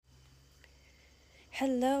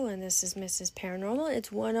Hello, and this is Mrs. Paranormal. It's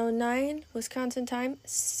 1:09 Wisconsin time,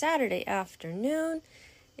 Saturday afternoon.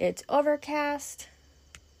 It's overcast,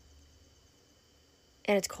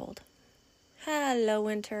 and it's cold. Hello,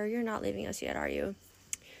 winter. You're not leaving us yet, are you?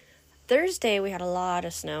 Thursday, we had a lot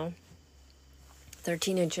of snow,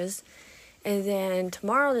 13 inches. And then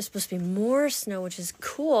tomorrow, there's supposed to be more snow, which is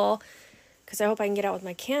cool, because I hope I can get out with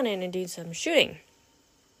my Canon and do some shooting.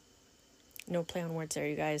 No play on words there,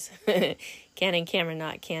 you guys. Canon camera,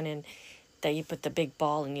 not Canon that you put the big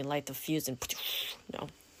ball and you light the fuse and... No.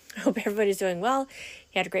 I hope everybody's doing well.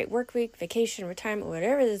 You had a great work week, vacation, retirement,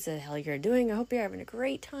 whatever the hell you're doing. I hope you're having a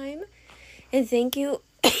great time. And thank you...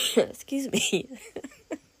 Excuse me.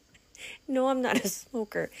 No, I'm not a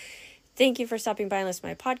smoker. Thank you for stopping by and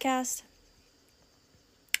listening to my podcast.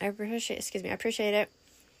 I appreciate it.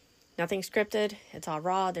 Nothing scripted. It's all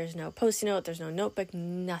raw. There's no post-it note. There's no notebook.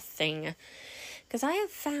 Nothing. Because I have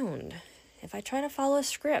found, if I try to follow a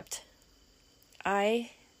script,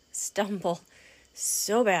 I stumble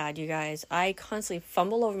so bad, you guys. I constantly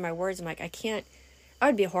fumble over my words. I'm like, I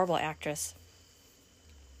would be a horrible actress.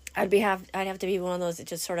 I'd have to be one of those that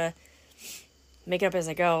just sort of make it up as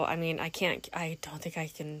I go. I mean, I don't think I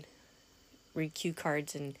can read cue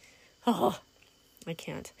cards and, I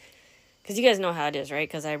can't. Because you guys know how it is, right?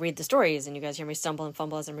 Because I read the stories, and you guys hear me stumble and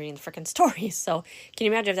fumble as I'm reading the freaking stories. So, can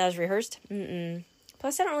you imagine if that was rehearsed?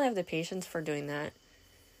 Plus, I don't really have the patience for doing that.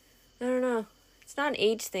 I don't know. It's not an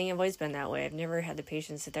age thing. I've always been that way. I've never had the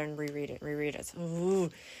patience to sit there and reread it.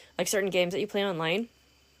 Ooh. Like certain games that you play online.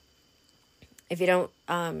 If you don't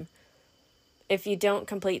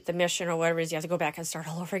complete the mission or whatever it is, you have to go back and start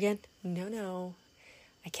all over again. No.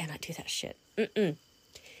 I cannot do that shit.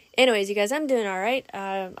 Anyways, you guys, I'm doing all right.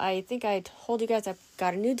 I think I told you guys I've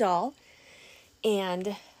got a new doll. And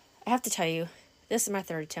I have to tell you, this is my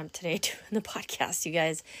third attempt today doing the podcast, you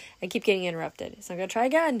guys. I keep getting interrupted. So I'm going to try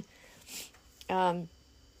again.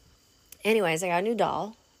 Anyways, I got a new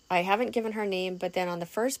doll. I haven't given her a name, but then on the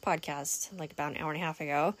first podcast, like about an hour and a half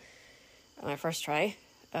ago, on my first try,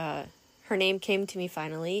 her name came to me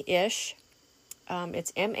finally, Ish.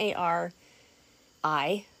 It's M-A-R-I.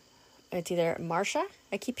 It's either Marsha.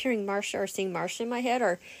 I keep hearing Marsha or seeing Marsha in my head,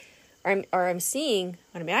 or I'm seeing,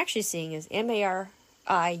 what I'm actually seeing is M-A-R-I-U-I-N-T.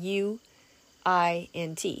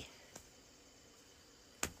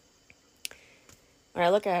 When I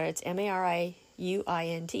look at it, it's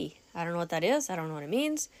M-A-R-I-U-I-N-T. I don't know what that is. I don't know what it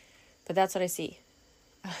means, but that's what I see.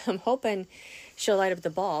 I'm hoping she'll light up the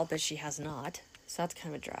ball, but she has not. So that's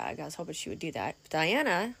kind of a drag. I was hoping she would do that. But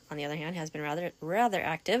Diana, on the other hand, has been rather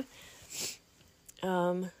active.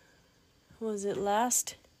 Was it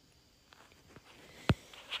last?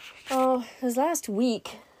 Oh, it was last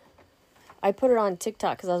week. I put it on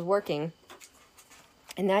TikTok because I was working.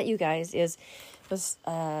 And that, you guys, was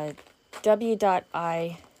w.i.s.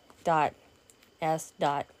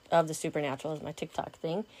 of the supernatural is my TikTok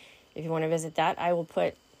thing. If you want to visit that, I will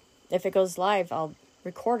put, if it goes live, I'll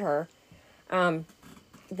record her.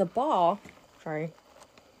 The ball, sorry.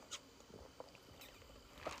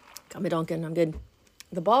 Got me Dunkin', I'm good.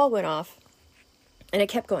 The ball went off, and it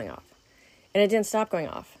kept going off. And it didn't stop going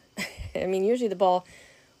off. I mean, usually the ball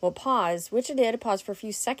will pause, which it did. It paused for a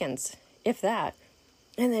few seconds, if that.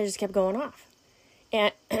 And then it just kept going off.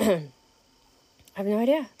 And I have no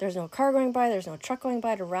idea. There's no car going by. There's no truck going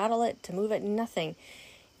by to rattle it, to move it, nothing.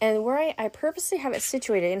 And where I purposely have it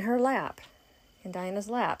situated in her lap, in Diana's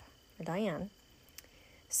lap, or Diane,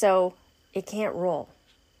 so it can't roll.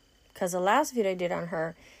 Because the last video I did on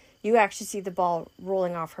her, you actually see the ball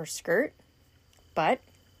rolling off her skirt. But,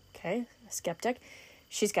 okay, a skeptic,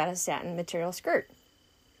 she's got a satin material skirt.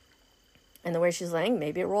 And the way she's laying,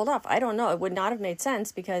 maybe it rolled off. I don't know. It would not have made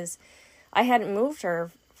sense because I hadn't moved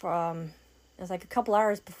her from, it was like a couple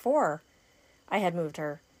hours before I had moved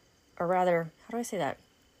her. Or rather, how do I say that?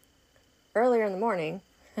 Earlier in the morning,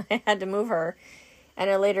 I had to move her. And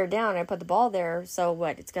I laid her down. I put the ball there. So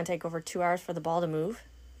what? It's going to take over 2 hours for the ball to move?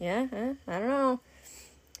 Yeah? I don't know.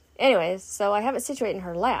 Anyways, so I have it situated in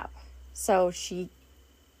her lap. So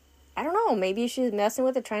I don't know, maybe she's messing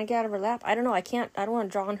with it, trying to get out of her lap. I don't know, I don't want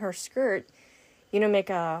to draw on her skirt, make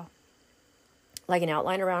an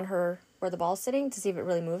outline around her where the ball's sitting to see if it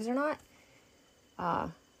really moves or not.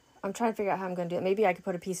 I'm trying to figure out how I'm going to do it. Maybe I could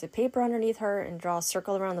put a piece of paper underneath her and draw a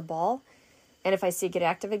circle around the ball. And if I see it get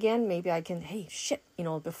active again, maybe I can,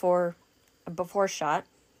 before shot,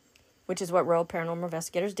 which is what real paranormal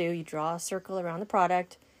investigators do. You draw a circle around the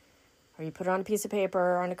product, or you put it on a piece of paper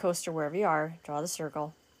or on a coaster, wherever you are, draw the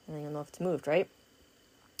circle, and then you'll know if it's moved, right?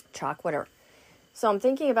 Chalk, whatever. So I'm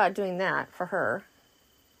thinking about doing that for her.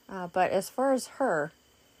 But as far as her,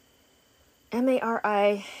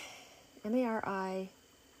 M-A-R-I Mariuint.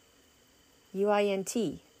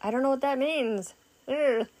 I don't know what that means.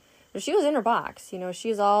 Ugh. But she was in her box. You know,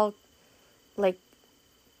 she's all like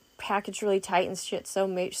packaged really tight and shit. So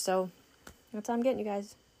that's all I'm getting, you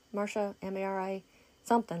guys. Marsha, Mari,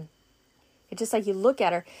 something. It's just like you look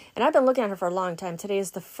at her, and I've been looking at her for a long time. Today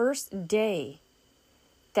is the first day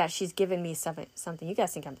that she's given me something. You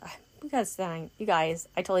guys think you guys,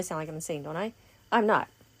 I totally sound like I'm insane, don't I? I'm not.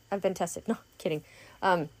 I've been tested. No, kidding.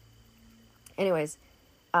 Anyways,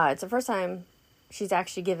 it's the first time she's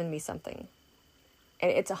actually given me something.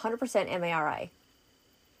 And it's 100% Mari.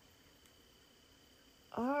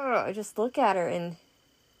 Oh, I just look at her and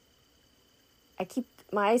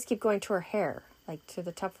my eyes keep going to her hair, like to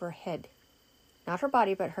the top of her head. Not her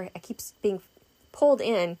body, but I keep being pulled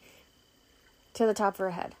in to the top of her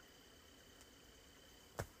head.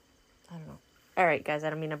 I don't know. All right, guys, I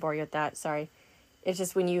don't mean to bore you with that. Sorry. It's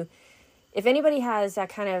just if anybody has that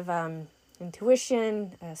kind of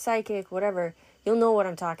intuition, psychic, whatever, you'll know what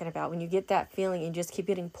I'm talking about. When you get that feeling, you just keep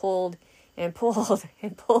getting pulled and pulled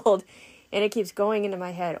and pulled, and it keeps going into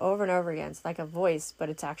my head over and over again. It's like a voice, but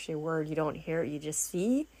it's actually a word. You don't hear it, you just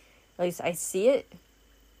see. At least I see it.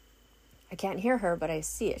 I can't hear her, but I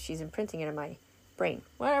see it. She's imprinting it in my brain.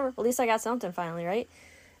 Whatever. At least I got something finally, right?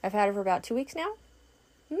 I've had it for about 2 weeks now.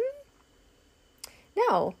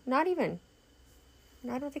 No, not even.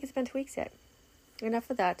 I don't think it's been 2 weeks yet. Enough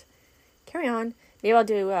of that. Carry on. Maybe I'll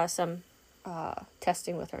do some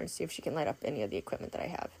testing with her and see if she can light up any of the equipment that I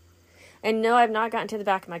have. And no, I've not gotten to the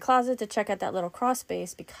back of my closet to check out that little crawl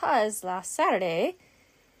space because last Saturday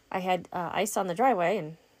I had ice on the driveway,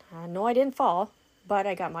 and no, I didn't fall, but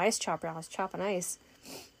I got my ice chopper. I was chopping ice,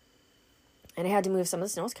 and I had to move some of the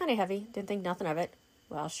snow. It was kind of heavy. Didn't think nothing of it.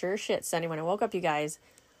 Well, sure shit, Sunday when I woke up, you guys,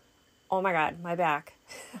 oh my God, my back,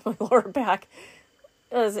 my lower back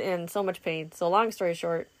was in so much pain. So long story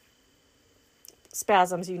short,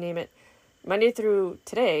 spasms, you name it. Monday through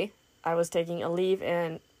today, I was taking Aleve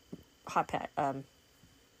and hot pad,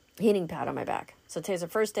 heating pad on my back. So today's the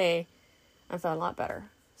first day I'm feeling a lot better.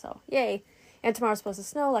 So yay. And tomorrow's supposed to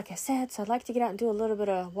snow, like I said. So I'd like to get out and do a little bit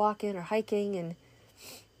of walking or hiking. And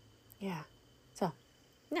yeah. So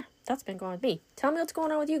yeah, that's been going with me. Tell me what's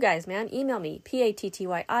going on with you guys, man. Email me,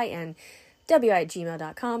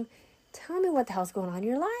 pattyinwi@gmail.com. Tell me what the hell's going on in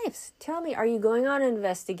your lives. Tell me, are you going on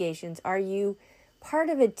investigations? Are you part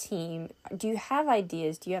of a team? Do you have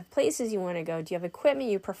ideas? Do you have places you want to go? Do you have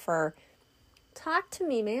equipment you prefer? Talk to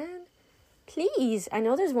me, man. Please. I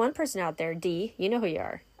know there's one person out there, D. You know who you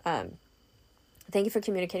are. Thank you for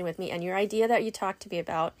communicating with me. And your idea that you talked to me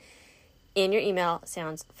about in your email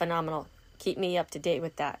sounds phenomenal. Keep me up to date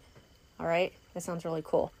with that. All right? That sounds really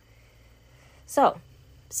cool. So,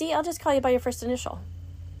 see, I'll just call you by your first initial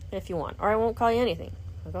if you want. Or I won't call you anything.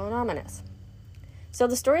 I'm going ominous. So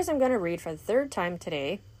the stories I'm going to read for the third time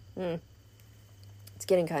today, it's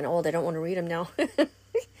getting kind of old. I don't want to read them now.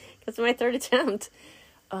 It's my third attempt.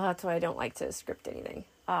 That's why I don't like to script anything.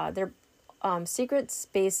 They're secret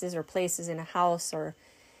spaces or places in a house or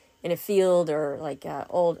in a field or like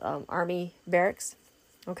old army barracks.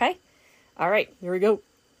 Okay? All right, here we go.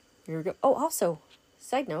 Oh, also,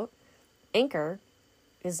 side note, Anchor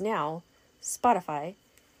is now Spotify,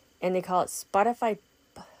 and they call it Spotify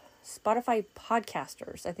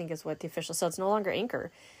Podcasters, I think is what the official. So it's no longer Anchor,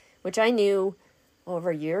 which I knew over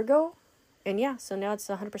a year ago. And yeah, so now it's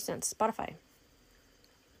 100% Spotify.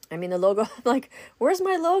 I mean, the logo, I'm like, where's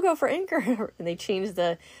my logo for Anchor? And they changed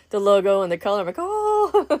the logo and the color. I'm like,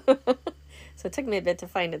 oh. So it took me a bit to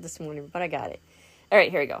find it this morning, but I got it. All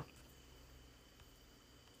right, here we go.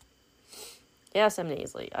 Yes, I'm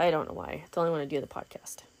nasally. I don't know why. It's only when I do the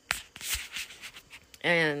podcast.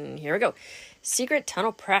 And here we go. Secret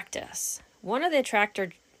tunnel practice. One of the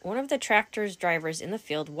tractor's drivers in the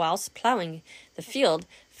field, whilst plowing the field,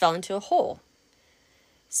 fell into a hole.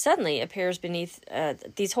 Suddenly,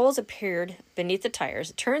 these holes appeared beneath the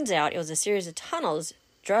tires. It turns out it was a series of tunnels,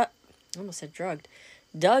 dug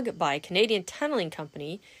by a Canadian tunneling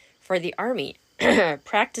company for the army,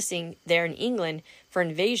 practicing there in England for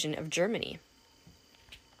invasion of Germany.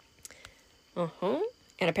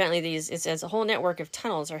 And apparently it says a whole network of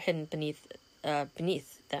tunnels are hidden beneath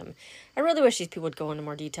them. I really wish these people would go into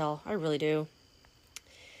more detail. I really do.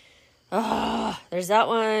 There's that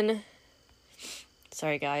one.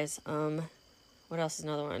 Sorry, guys. What else is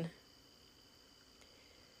another one?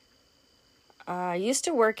 I used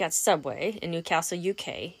to work at Subway in Newcastle,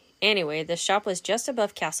 UK. Anyway, the shop was just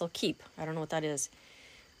above Castle Keep. I don't know what that is.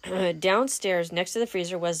 Downstairs, next to the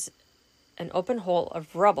freezer, was an open hole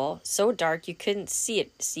of rubble, so dark you couldn't see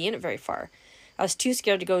in it very far. I was too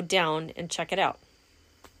scared to go down and check it out.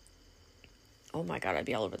 Oh my God, I'd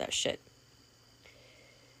be all over that shit.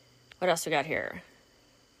 What else we got here?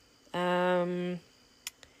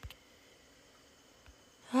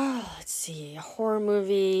 Let's see. A horror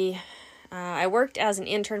movie. I worked as an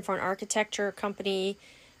intern for an architecture company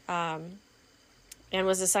and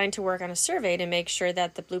was assigned to work on a survey to make sure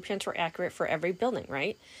that the blueprints were accurate for every building,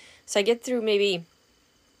 right? So I get through maybe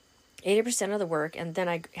 80% of the work, and then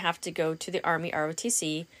I have to go to the Army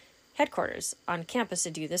ROTC headquarters on campus to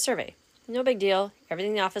do the survey. No big deal.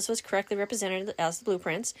 Everything in the office was correctly represented as the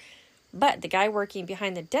blueprints, but the guy working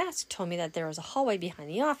behind the desk told me that there was a hallway behind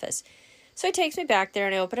the office. So he takes me back there,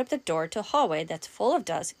 and I open up the door to a hallway that's full of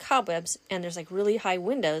dust, cobwebs, and there's like really high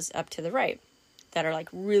windows up to the right that are like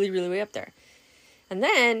really, really way up there. And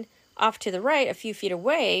then off to the right, a few feet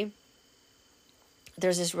away,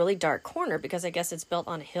 there's this really dark corner because I guess it's built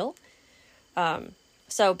on a hill.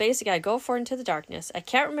 So basically I go forward into the darkness. I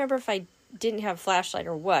can't remember if I didn't have a flashlight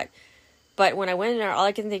or what, but when I went in there, all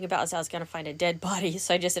I could think about is I was going to find a dead body.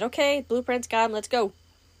 So I just said, okay, blueprints got 'em, let's go.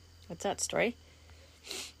 That's that story.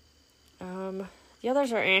 The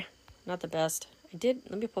others are not the best.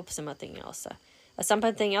 Let me pull up something else.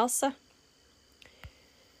 Something else.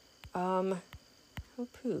 What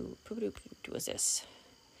was this?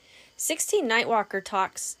 16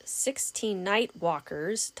 Nightwalkers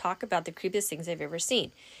talk about the creepiest things they've ever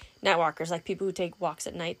seen. Nightwalkers, like people who take walks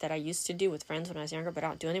at night that I used to do with friends when I was younger, but I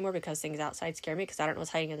don't do anymore because things outside scare me because I don't know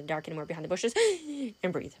what's hiding in the dark anymore behind the bushes.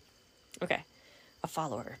 And breathe. Okay. A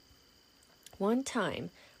follower. One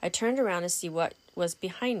time, I turned around to see what was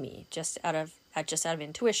behind me, just out of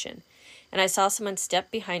intuition, and I saw someone step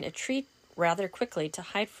behind a tree rather quickly to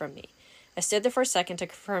hide from me. I stood there for a second to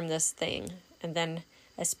confirm this thing, and then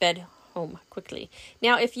I sped home quickly.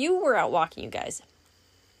 Now, if you were out walking, you guys,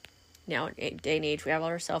 now in day and age, we have all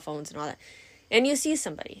our cell phones and all that, and you see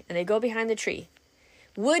somebody, and they go behind the tree,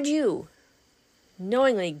 would you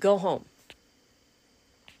knowingly go home?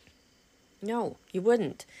 No, you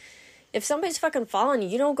wouldn't. If somebody's fucking following you,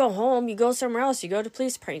 you don't go home. You go somewhere else. You go to the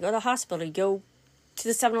police department. You go to the hospital. You go to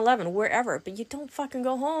the 7-Eleven, wherever. But you don't fucking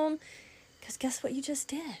go home. Because guess what you just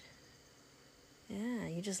did? Yeah,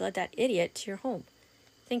 you just led that idiot to your home.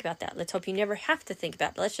 Think about that. Let's hope you never have to think about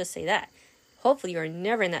it. But let's just say that. Hopefully you are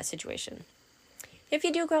never in that situation. If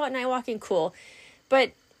you do go out night walking, cool.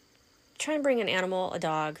 But try and bring an animal, a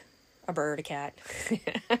dog, a bird, a cat.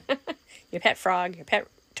 Your pet frog, your pet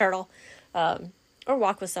turtle. Or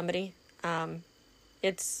walk with somebody.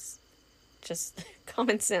 It's just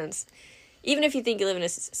common sense. Even if you think you live in a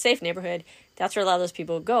safe neighborhood, that's where a lot of those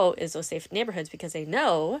people go, is those safe neighborhoods, because they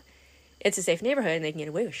know it's a safe neighborhood and they can get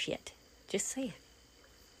away with shit. Just saying.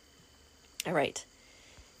 All right.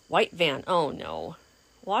 White van. Oh no.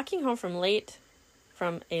 Walking home from a late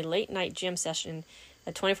night gym session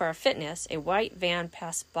at 24-Hour Fitness, a white van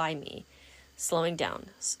passed by me, slowing down.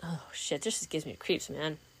 Oh shit, this just gives me creeps,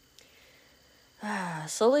 man.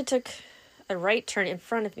 Slowly took a right turn in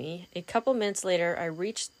front of me. A couple minutes later, I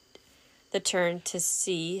reached the turn to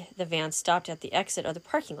see the van stopped at the exit of the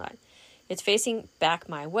parking lot. It's facing back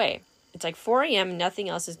my way. It's like 4 a.m. and nothing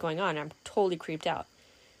else is going on. I'm totally creeped out.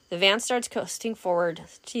 The van starts coasting forward.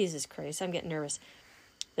 Jesus Christ, I'm getting nervous.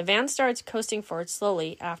 The van starts coasting forward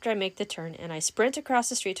slowly after I make the turn, and I sprint across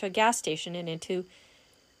the street to a gas station and into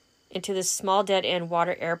this small dead-end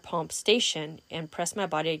water air pump station and press my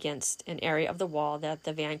body against an area of the wall that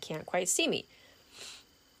the van can't quite see me.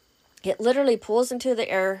 It literally pulls into the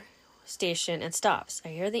air station and stops. I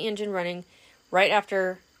hear the engine running right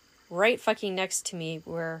fucking next to me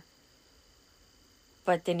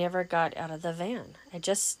but they never got out of the van. I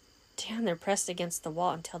just stand there pressed against the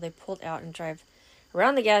wall until they pulled out and drive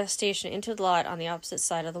around the gas station into the lot on the opposite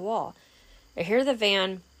side of the wall. I hear the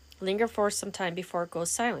van linger for some time before it goes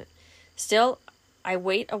silent. Still, I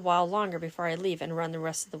wait a while longer before I leave and run the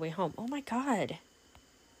rest of the way home. Oh my God.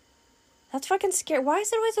 That's fucking scary. Why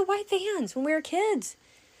is it always the white vans when we were kids?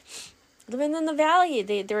 Living in the valley,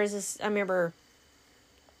 there was this, I remember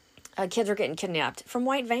kids were getting kidnapped from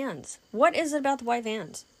white vans. What is it about the white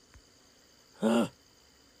vans?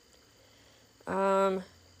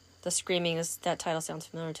 The screaming, that title sounds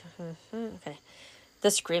familiar to okay. The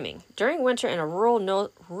screaming. During winter in a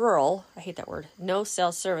rural, I hate that word, no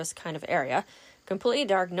cell service kind of area, completely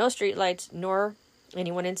dark, no street lights, nor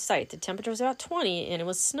anyone in sight. The temperature was about 20 and it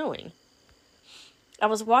was snowing. I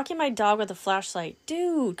was walking my dog with a flashlight.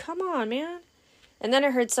 Dude, come on, man. And then I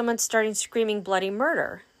heard someone starting screaming bloody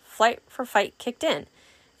murder. Flight for fight kicked in.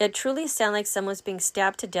 It truly sounded like someone was being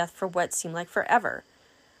stabbed to death for what seemed like forever.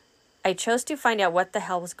 I chose to find out what the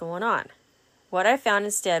hell was going on. What I found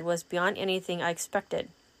instead was beyond anything I expected.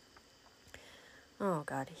 Oh,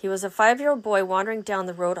 God. He was a 5-year-old boy wandering down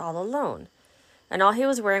the road all alone. And all he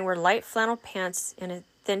was wearing were light flannel pants and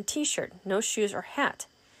thin t-shirt, no shoes or hat,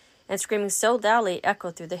 and screaming so loudly it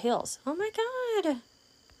echoed through the hills. Oh my God.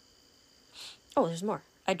 Oh, there's more.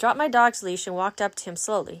 I dropped my dog's leash and walked up to him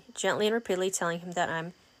slowly, gently and repeatedly telling him that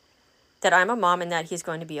I'm a mom and that he's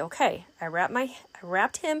going to be okay. I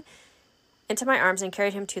wrapped him into my arms and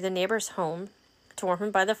carried him to the neighbor's home to warm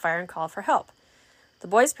him by the fire and call for help. The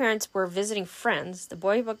boy's parents were visiting friends. The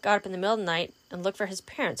boy got up in the middle of the night and looked for his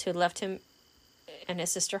parents, who had left him and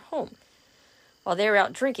his sister home while they were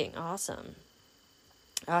out drinking. Awesome.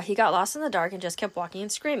 He got lost in the dark and just kept walking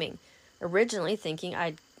and screaming, originally thinking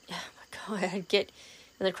I'd get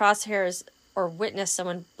in the crosshairs or witness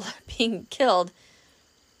someone being killed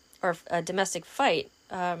or a domestic fight.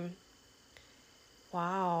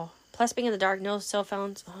 Wow. Plus being in the dark, no cell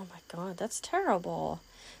phones. Oh my God, that's terrible.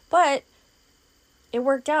 But it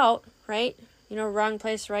worked out, right? You know, wrong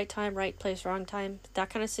place, right time, right place, wrong time. That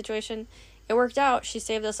kind of situation. It worked out. She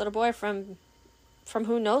saved this little boy from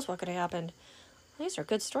who knows what could have happened. These are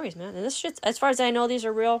good stories, man. And this shit's, as far as I know, these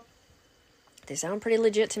are real. They sound pretty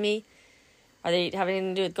legit to me. Are they having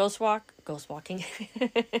anything to do with ghost walking?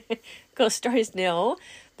 Ghost stories? No.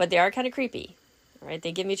 But they are kind of creepy. Right?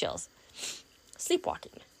 They give me chills.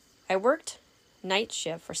 Sleepwalking. I worked night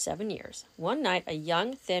shift for 7 years. One night, a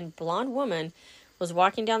young, thin, blonde woman was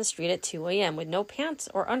walking down the street at 2 a.m. with no pants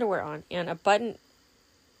or underwear on and a button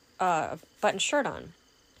shirt on.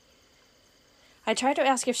 I tried to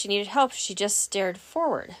ask if she needed help. She just stared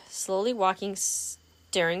forward, slowly walking,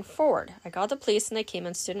 staring forward. I called the police and they came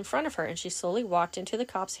and stood in front of her, and she slowly walked into the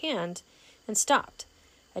cop's hand and stopped.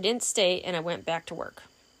 I didn't stay and I went back to work.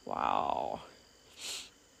 Wow.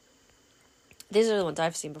 These are the ones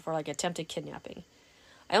I've seen before, like attempted kidnapping.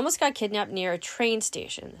 I almost got kidnapped near a train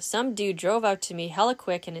station. Some dude drove up to me hella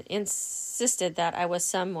quick and insisted that I was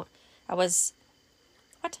some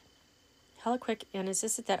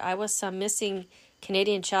missing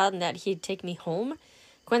Canadian child and that he'd take me home.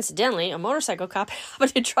 Coincidentally, a motorcycle cop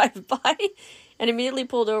happened to drive by and immediately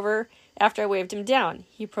pulled over after I waved him down.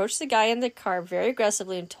 He approached the guy in the car very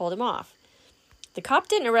aggressively and told him off. The cop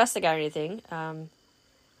didn't arrest the guy or anything.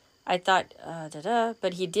 I thought,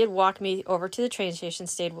 but he did walk me over to the train station,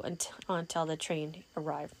 stayed until the train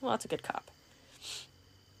arrived. Well, that's a good cop.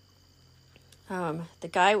 The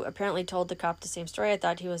guy apparently told the cop the same story. I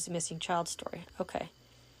thought he was a missing child story. Okay.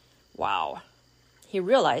 Wow. He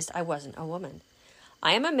realized I wasn't a woman.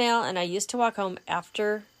 I am a male, and I used to walk home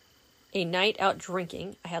after a night out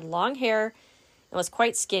drinking. I had long hair and was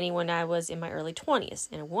quite skinny when I was in my early 20s.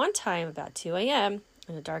 And one time, about 2 a.m.,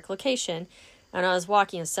 in a dark location, and I was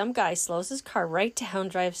walking, and some guy slows his car right down,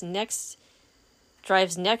 drives next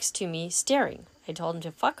to me, staring. I told him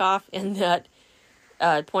to fuck off, and at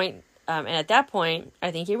that point,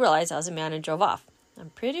 I think he realized I was a man and drove off.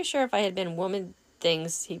 I'm pretty sure if I had been woman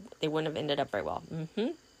things, they wouldn't have ended up very well.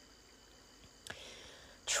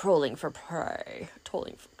 Trolling for prey.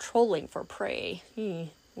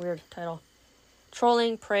 Weird title.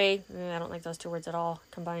 Trolling, prey. I don't like those two words at all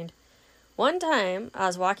combined. One time, I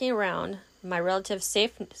was walking around my relative's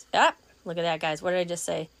safe... look at that, guys. What did I just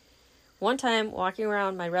say? One time, walking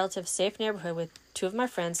around my relative's safe neighborhood with two of my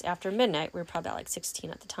friends after midnight. We were probably about like 16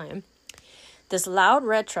 at the time. This loud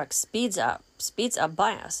red truck speeds up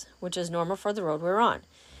by us, which is normal for the road we were on.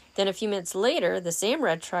 Then a few minutes later, the same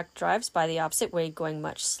red truck drives by the opposite way, going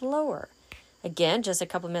much slower. Again, just a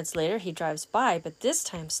couple minutes later, he drives by, but this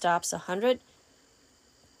time stops 100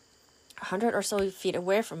 or so feet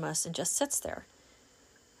away from us and just sits there.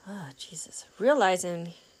 Oh, Jesus.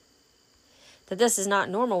 Realizing that this is not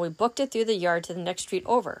normal, we booked it through the yard to the next street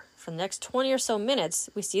over. For the next 20 or so minutes,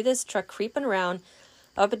 we see this truck creeping around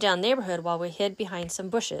up and down the neighborhood while we hid behind some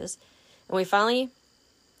bushes. And we finally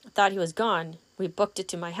thought he was gone. We booked it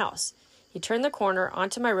to my house. He turned the corner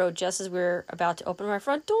onto my road just as we were about to open my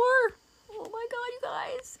front door. Oh my God, you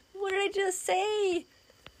guys. What did I just say?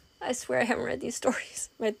 I swear I haven't read these stories.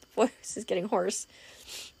 My voice is getting hoarse.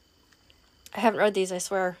 I haven't read these, I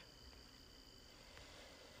swear.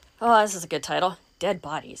 Oh, this is a good title. Dead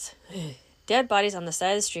Bodies. Dead bodies on the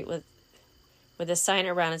side of the street with a sign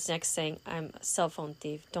around its neck saying, "I'm a cell phone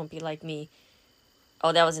thief. Don't be like me."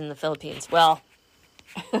 Oh, that was in the Philippines. Well,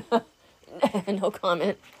 no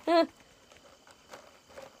comment. All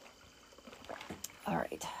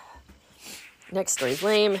right. Next story's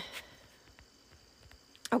lame.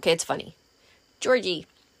 Okay, it's funny. Georgie.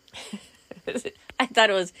 I thought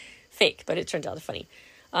it was fake, but it turned out funny.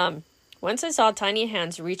 Once I saw tiny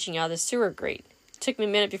hands reaching out of the sewer grate. It took me a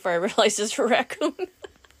minute before I realized it was a raccoon.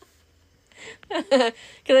 Because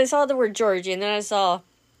I saw the word Georgie, and then I saw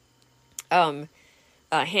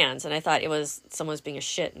hands, and I thought it was someone was being a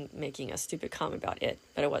shit and making a stupid comment about it,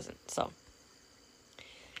 but it wasn't. So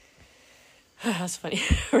That's funny.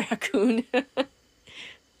 Raccoon.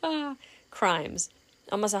 Crimes.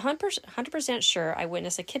 Almost 100% sure I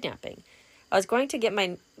witnessed a kidnapping. I was going to get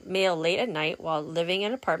my mail late at night while living in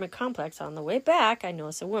an apartment complex. On the way back, I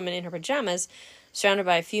noticed a woman in her pajamas surrounded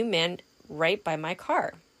by a few men right by my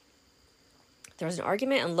car. There was an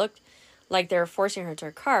argument and looked like they were forcing her to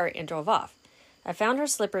her car and drove off. I found her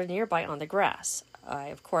slippers nearby on the grass. I,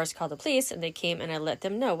 of course, called the police and they came and I let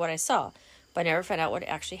them know what I saw, but I never found out what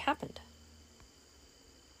actually happened.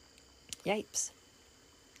 Yipes.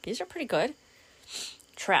 These are pretty good.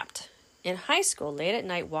 Trapped. In high school, late at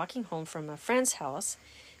night, walking home from a friend's house,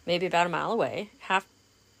 maybe about a mile away,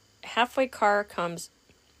 halfway car comes...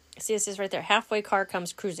 See, it says right there, halfway car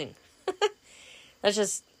comes cruising. Let's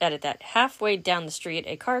just edit that. Halfway down the street,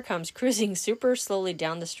 a car comes cruising super slowly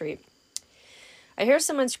down the street. I hear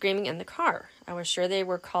someone screaming in the car. I was sure they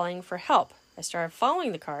were calling for help. I started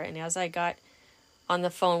following the car, and as I got on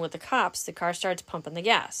the phone with the cops, the car starts pumping the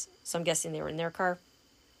gas. So I'm guessing they were in their car.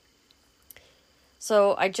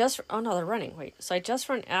 So I just... Oh, no, they're running. Wait. So I just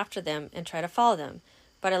run after them and try to follow them.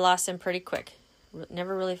 But I lost them pretty quick.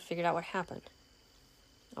 Never really figured out what happened.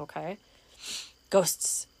 Okay.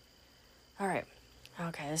 Ghosts. All right.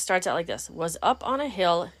 Okay, it starts out like this. Was up on a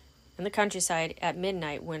hill in the countryside at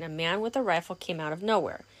midnight when a man with a rifle came out of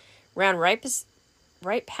nowhere. Ran right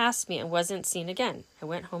past me and wasn't seen again. I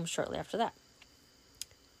went home shortly after that.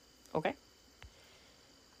 Okay.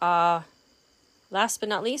 Last but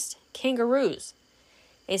not least, kangaroos.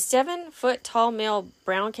 A 7-foot tall male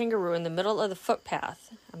brown kangaroo in the middle of the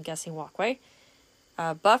footpath, I'm guessing walkway,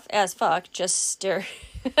 buff as fuck, just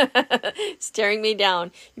staring me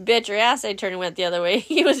down. You bet your ass I turned and went the other way.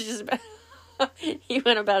 He was just... he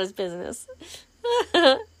went about his business.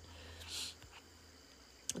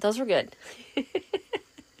 Those were good.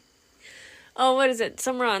 Oh, what is it?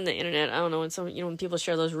 Somewhere on the internet, I don't know, when people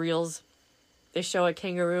share those reels, they show a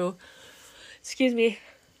kangaroo. Excuse me.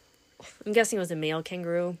 I'm guessing it was a male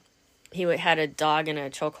kangaroo. He had a dog in a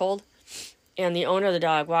chokehold. And the owner of the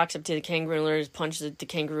dog walks up to the kangaroo and literally punches the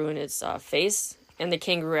kangaroo in its face. And the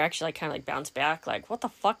kangaroo actually kind of bounced back. Like, what the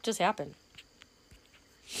fuck just happened?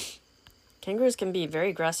 Kangaroos can be very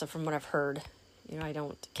aggressive from what I've heard.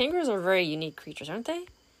 Kangaroos are very unique creatures, aren't they?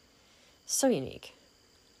 So unique.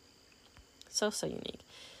 So unique.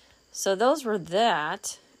 So those were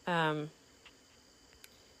that. That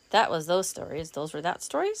was those stories. Those were that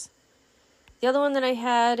stories. The other one that I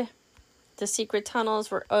had, the secret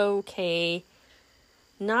tunnels, were okay.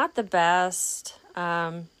 Not the best.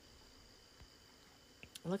 I'm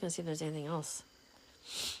looking to see if there's anything else.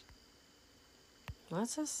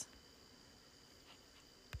 What's this?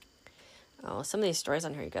 Oh, some of these stories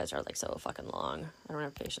on here, you guys, are so fucking long. I don't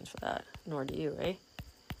have patience for that. Nor do you, eh?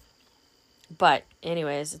 But,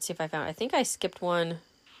 anyways, let's see if I found... I think I skipped one.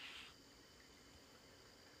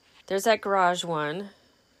 There's that garage one.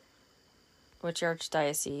 Which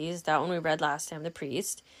Archdiocese. That one we read last time. The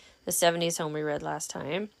Priest. The 70s home we read last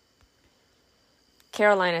time.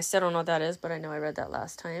 Caroline, I still don't know what that is, but I know I read that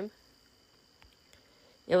last time.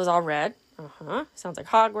 It Was All Red. Sounds like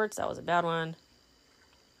Hogwarts. That was a bad one.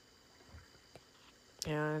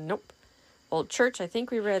 Nope. Old Church. I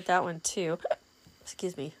think we read that one too.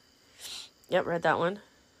 Excuse me. Yep, read that one.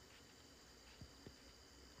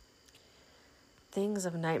 Things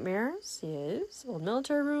of Nightmares. Yes. Old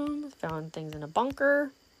Military Room. Found things in a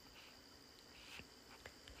bunker.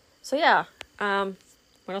 So yeah. What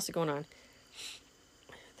else is going on?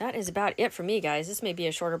 That is about it for me, guys. This may be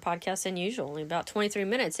a shorter podcast than usual. Only about 23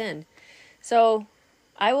 minutes in. So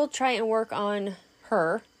I will try and work on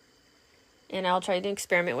her. And I'll try to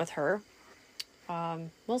experiment with her.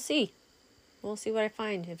 We'll see. We'll see what I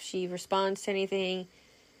find. If she responds to anything.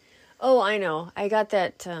 Oh, I know. I got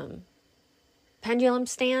that pendulum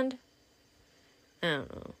stand. I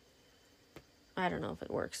don't know if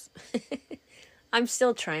it works. I'm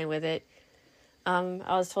still trying with it. I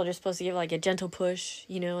was told you're supposed to give a gentle push,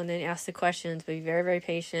 and then ask the questions, but be very, very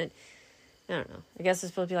patient. I don't know. I guess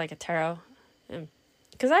it's supposed to be like a tarot.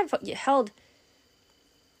 Because I've held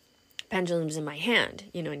pendulums in my hand,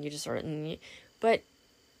 and you just sort of... But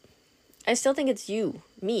I still think it's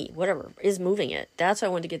me, whatever, is moving it. That's why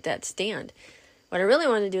I wanted to get that stand. What I really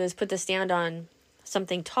wanted to do is put the stand on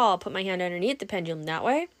something tall, put my hand underneath the pendulum that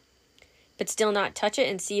way, but still not touch it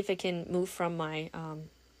and see if it can move from my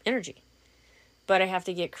energy. But I have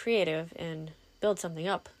to get creative and build something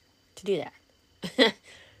up to do that.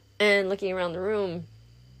 And looking around the room,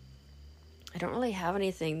 I don't really have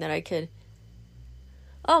anything that I could...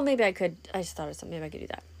 Oh, maybe I could. I just thought of something. Maybe I could do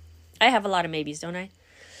that. I have a lot of maybes, don't I?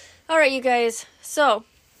 All right, you guys. So,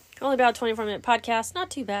 only about a 24-minute podcast.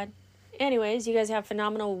 Not too bad. anyways, you guys have a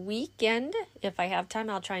phenomenal weekend. If I have time,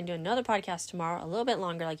 I'll try and do another podcast tomorrow, a little bit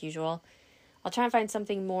longer like usual. I'll try and find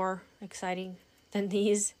something more exciting than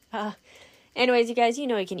these. Anyways, you guys, you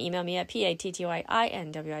know you can email me at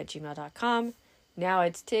pattyinwi@gmail.com. Now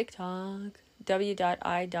it's TikTok,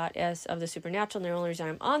 w.i.s of the supernatural. And the only reason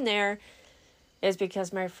I'm on there is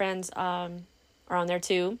because my friends are on there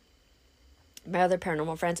too. My other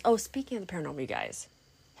paranormal friends. Oh, speaking of the paranormal, you guys,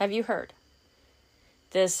 have you heard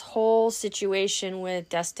this whole situation with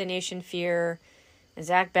Destination Fear and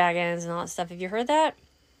Zak Bagans and all that stuff? Have you heard that?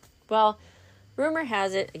 Well, rumor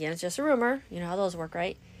has it, again, it's just a rumor. You know how those work,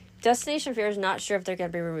 right? Destination Fear is not sure if they're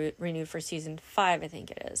going to be renewed for season 5, I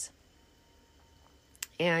think it is.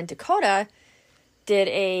 And Dakota did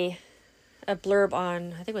a blurb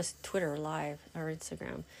on, I think it was Twitter Live or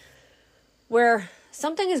Instagram, where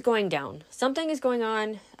something is going down. Something is going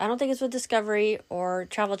on. I don't think it's with Discovery or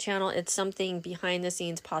Travel Channel. It's something behind the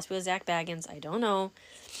scenes, possibly with Zak Bagans. I don't know.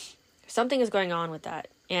 Something is going on with that.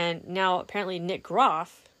 And now apparently Nick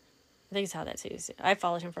Groff, I think it's how that's used. I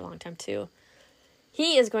followed him for a long time too.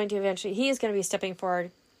 He is going to be stepping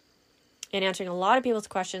forward and answering a lot of people's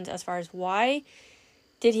questions as far as why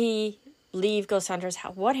did he leave Ghost Hunters?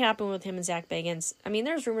 What happened with him and Zak Bagans? I mean,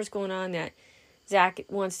 there's rumors going on that Zak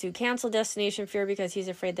wants to cancel Destination Fear because he's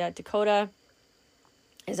afraid that Dakota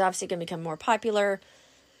is obviously going to become more popular.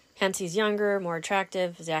 Hence, he's younger, more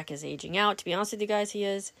attractive. Zak is aging out. To be honest with you guys, he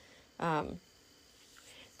is. There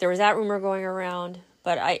was that rumor going around.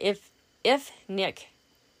 But if Nick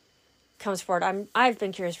comes forward, I've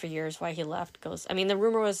been curious for years why he left Ghost. I mean, the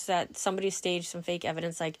rumor was that somebody staged some fake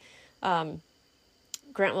evidence, like Grant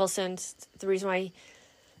Wilson. The reason why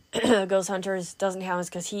Ghost Hunters doesn't have is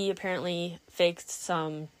because he apparently faked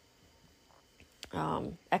some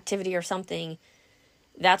activity or something.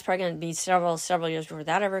 That's probably going to be several years before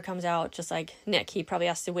that ever comes out. Just like Nick, he probably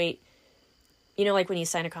has to wait. You know, like when you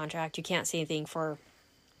sign a contract, you can't say anything for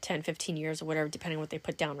 10, 15 years or whatever, depending on what they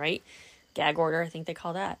put down, right? Gag order, I think they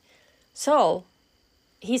call that. So,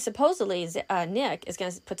 he supposedly, Nick, is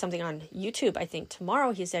going to put something on YouTube, I think,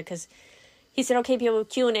 tomorrow, he said, because he said, okay, people,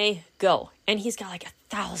 Q&A, go. And he's got like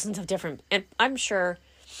thousands of different, and I'm sure,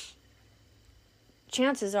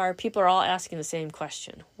 chances are, people are all asking the same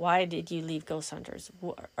question. Why did you leave Ghost Adventures?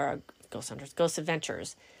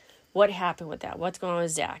 What happened with that? What's going on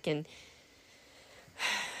with Zak? And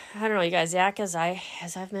I don't know, you guys, Zak, as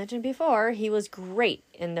I've mentioned before, he was great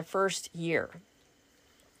in the first year.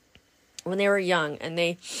 When they were young, and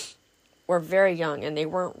they were very young, and they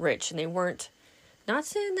weren't rich, and they weren't, not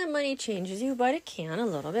saying that money changes you, but it can a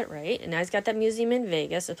little bit, right? And now he's got that museum in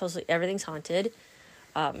Vegas, supposedly everything's haunted.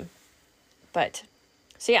 But,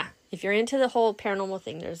 so yeah, if you're into the whole paranormal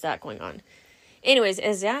thing, there's that going on. Anyways,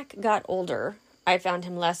 as Zak got older, I found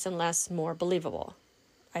him less and less more believable.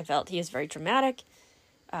 I felt he is very dramatic,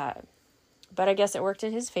 but I guess it worked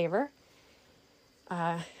in his favor.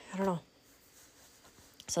 I don't know.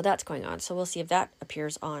 So that's going on. So we'll see if that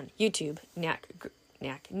appears on YouTube. Nick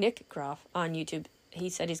Groff on YouTube. He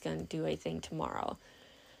said he's going to do a thing tomorrow.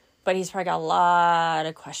 But he's probably got a lot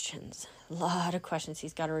of questions. A lot of questions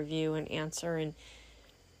he's got to review and answer and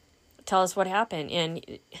tell us what happened. And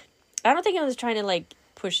I don't think I was trying to like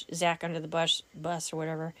push Zak under the bus or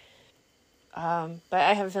whatever. But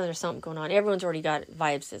I have a feeling there's something going on. Everyone's already got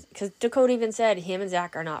vibes. Because Dakota even said him and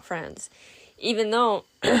Zak are not friends. Even though...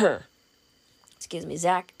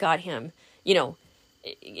 Zak got him,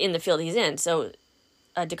 in the field he's in. So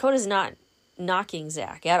Dakota's not knocking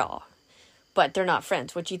Zak at all. But they're not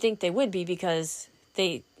friends, which you think they would be because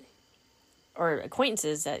they are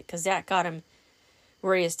acquaintances, because Zak got him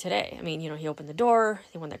where he is today. I mean, he opened the door,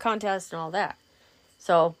 they won the contest and all that.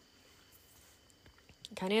 So,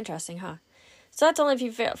 kind of interesting, huh? So that's only if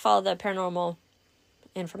you follow the paranormal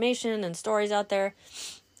information and stories out there.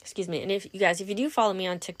 And if you do follow me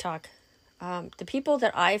on TikTok, the people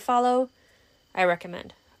that I follow, I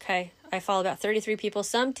recommend, okay? I follow about 33 people.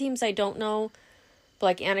 Some teams I don't know, but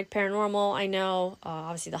like Anik Paranormal, I know.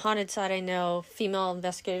 Obviously, the haunted side, I know. Female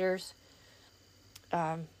investigators.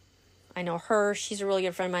 I know her. She's a really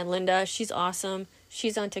good friend of mine, Linda. She's awesome.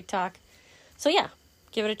 She's on TikTok. So, yeah,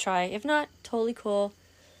 give it a try. If not, totally cool.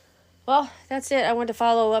 Well, that's it. I wanted to I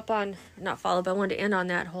wanted to end on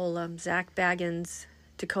that whole Zak Bagans,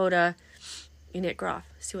 Dakota, and Nick Groff.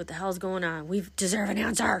 See what the hell's going on. We deserve an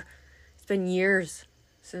answer. It's been years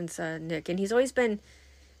since Nick. And he's always been...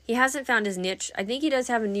 He hasn't found his niche. I think he does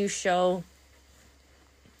have a new show.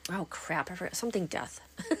 Oh, crap. I forgot. Something death.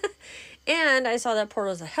 And I saw that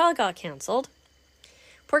Portals of Hell got canceled.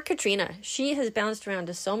 Poor Katrina. She has bounced around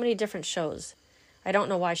to so many different shows. I don't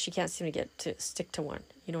know why she can't seem to stick to one.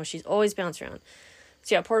 She's always bounced around.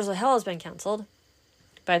 So yeah, Portals of Hell has been canceled.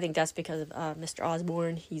 But I think that's because of Mr.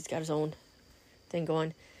 Osborne. He's got his own thing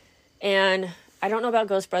going. And I don't know about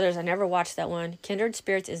Ghost Brothers. I never watched that one. Kindred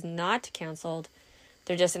Spirits is not canceled.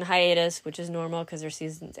 They're just in hiatus, which is normal because their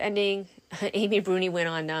season's ending. Amy Bruni went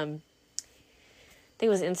on, I think it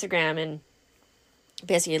was Instagram, and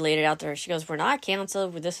basically laid it out there. She goes, we're not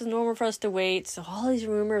canceled. This is normal for us to wait. So all these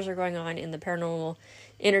rumors are going on in the paranormal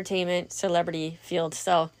entertainment celebrity field.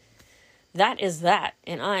 So that is that.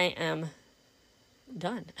 And I am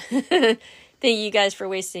done. Thank you guys for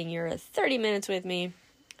wasting your 30 minutes with me.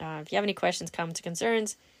 If you have any questions, comments, or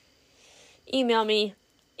concerns, email me.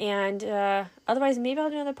 And otherwise, maybe I'll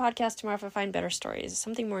do another podcast tomorrow if I find better stories.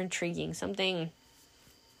 Something more intriguing. Something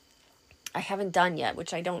I haven't done yet,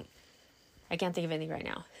 which I can't think of anything right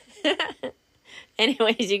now.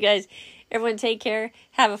 Anyways, you guys, everyone take care.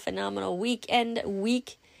 Have a phenomenal week.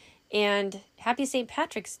 And happy St.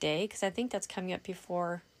 Patrick's Day, because I think that's coming up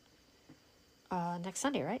before next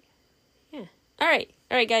Sunday, right? Yeah. All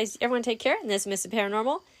right, guys. Everyone take care. And this is Mrs.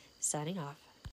 Paranormal, signing off.